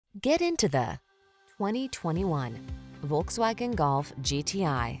Get into the 2021 Volkswagen Golf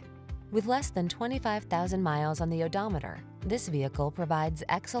GTI. With less than 25,000 miles on the odometer, this vehicle provides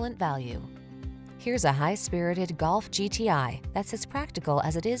excellent value. Here's a high-spirited Golf GTI that's as practical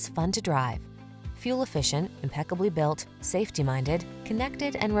as it is fun to drive. Fuel efficient, impeccably built, safety-minded,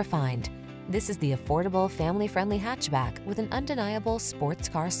 connected, and refined. This is the affordable, family-friendly hatchback with an undeniable sports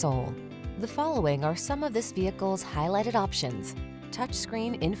car soul. The following are some of this vehicle's highlighted options: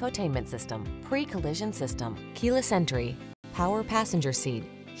 touchscreen infotainment system, pre-collision system, keyless entry, power passenger seat,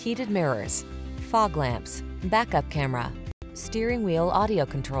 heated mirrors, fog lamps, backup camera, steering wheel audio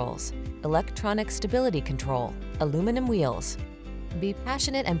controls, electronic stability control, aluminum wheels. Be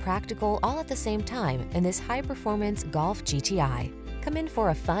passionate and practical all at the same time in this high-performance Golf GTI. Come in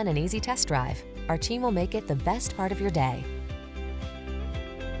for a fun and easy test drive. Our team will make it the best part of your day.